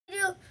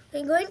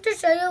I'm going to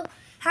show you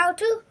how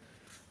to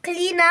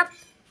clean up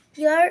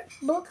your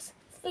books,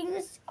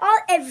 things,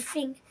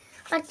 everything.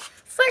 But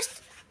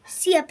first,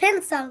 see a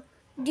pencil.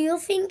 Do you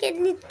think it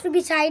needs to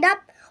be tied up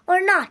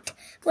or not?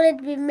 Will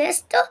it be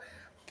messed up,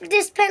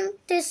 this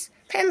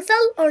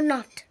pencil, or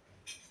not?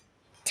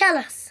 Tell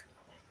us.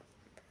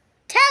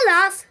 Tell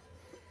us.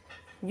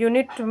 You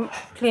need to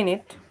clean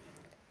it.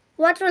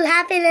 What will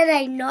happen if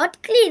I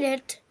not clean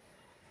it?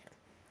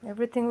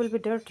 Everything will be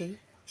dirty.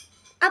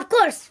 Of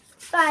course,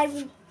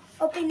 I'm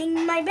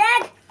opening my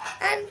bag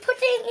and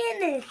putting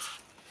in it,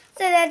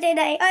 so that when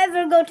I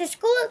ever go to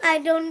school, I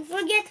don't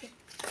forget it.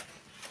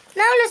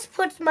 Now let's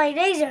put my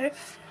razor.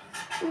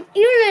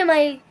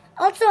 Usually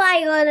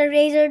I got a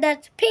razor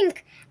that's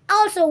pink,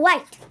 also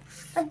white.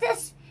 But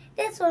this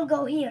will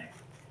go here.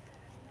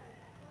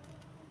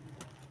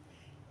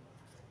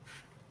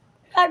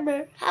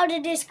 Sharpener, how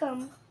did this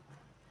come?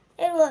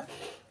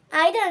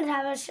 I don't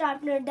have a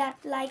sharpener that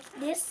like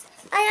this.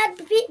 I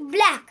had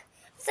black.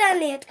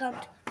 Suddenly it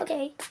comes.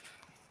 Okay.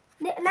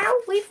 Now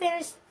we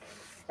finished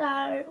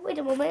wait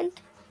a moment.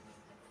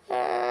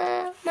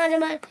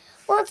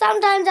 Well,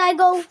 sometimes I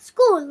go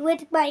school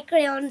with my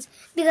crayons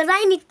because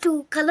I need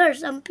to color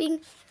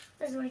something.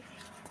 Where's my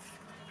crayon?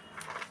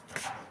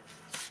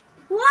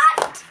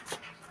 What?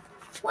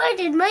 Where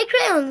did my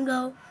crayon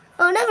go?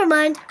 Oh, never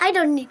mind. I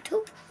don't need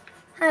to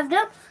have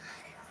them.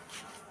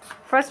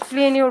 First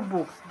clean your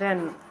books,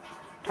 then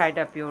tied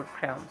up your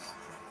crayons.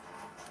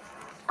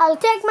 I'll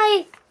take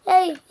my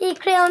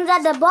crayons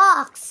at the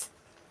box.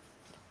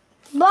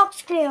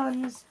 Box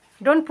crayons.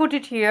 Don't put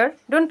it here.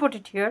 Don't put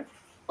it here.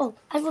 Oh,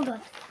 I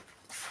forgot.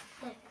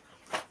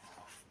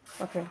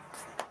 Okay.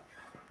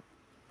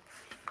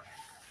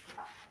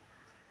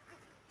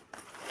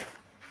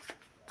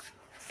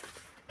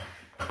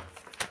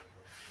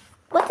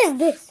 What is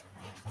this?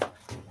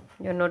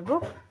 Your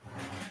notebook?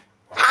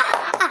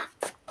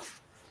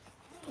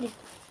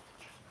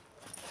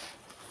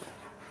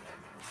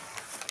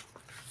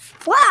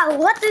 Wow,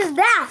 what is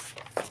that?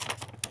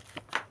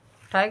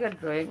 Tiger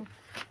drawing.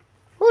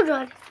 Who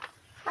drew it?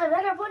 I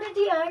better put it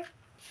here.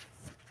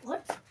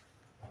 What?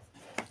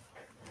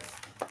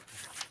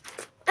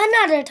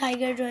 Another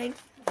tiger drawing.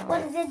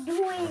 What is it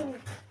doing?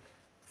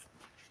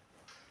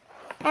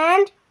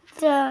 And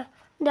the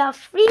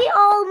 3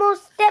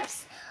 almost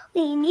steps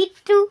we need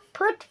to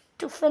put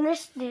to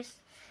finish this.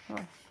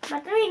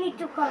 But we need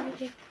to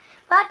correct it.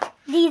 But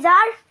these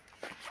are...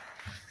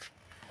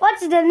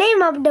 What's the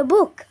name of the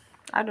book?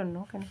 I don't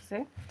know. Can you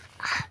say?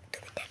 Do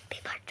that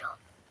paper job.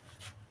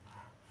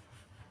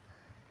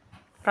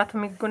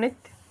 Prathamik Ganit.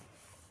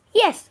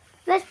 Yes,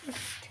 let's put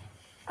it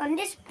on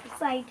this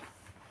side.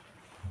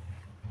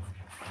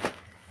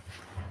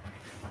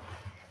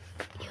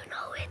 You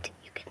know it.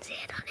 You can say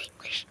it on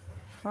English.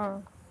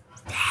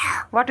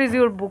 What is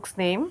your book's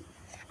name?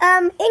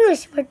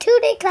 English for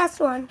 2-day class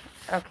 1.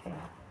 Okay.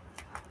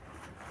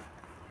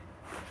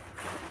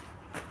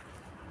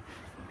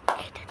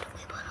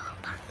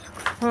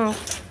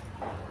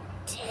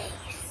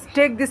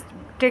 Take this.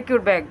 Take your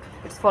bag.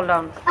 It's fall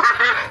down.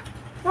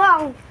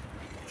 Wow.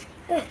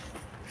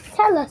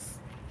 Tell us,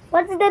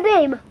 what's the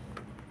name?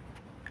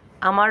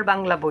 Amar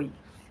Bangla Boi.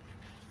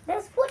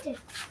 Let's put it.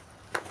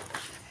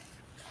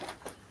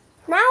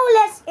 Now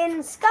let's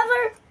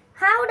discover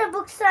how the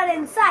books are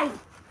inside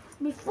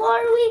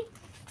before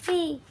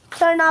we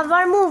turn off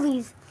our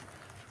movies.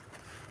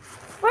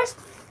 First,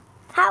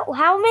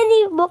 how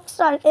many books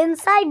are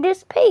inside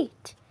this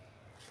page?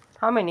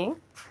 How many?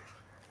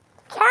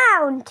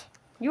 Count.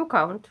 You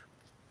count.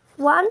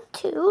 1,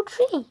 2,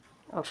 3.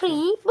 Okay.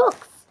 3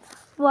 books.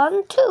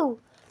 1, 2.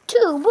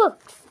 2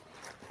 books.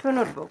 2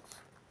 notebooks.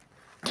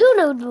 2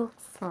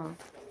 notebooks.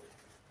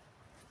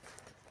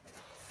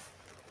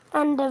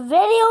 And the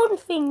very own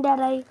thing that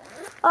I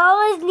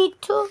always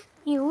need to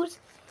use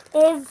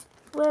is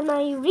when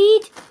I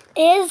read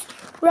is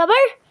rubber,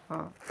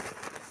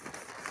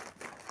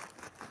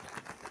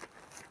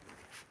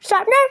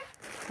 sharpener,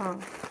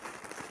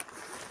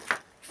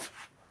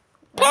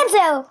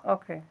 pencil.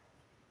 Okay.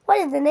 What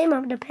is the name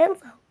of the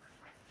pencil?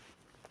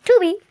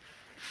 Tubi.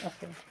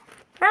 Okay.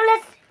 Now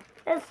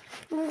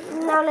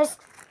let's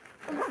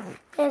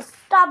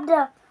stop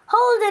the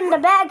holes in the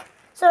bag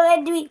so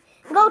that we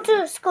go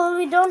to school.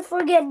 We don't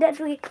forget that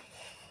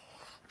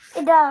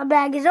the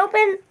bag is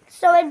open.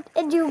 So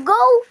if you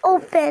go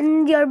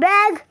open your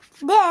bag,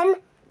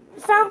 then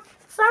some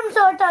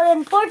sort of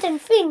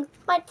important thing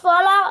might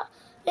fall out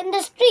in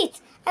the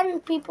streets,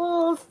 and people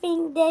will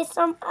think there's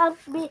some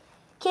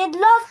kid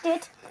lost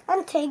it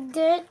and take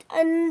it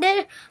in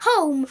their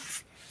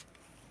homes.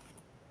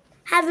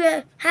 Have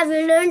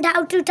you learned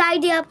how to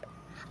tidy up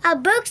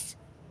books?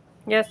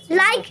 Yes.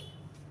 Like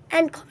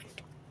and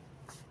comment.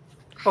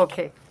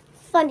 Okay.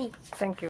 Funny. Thank you.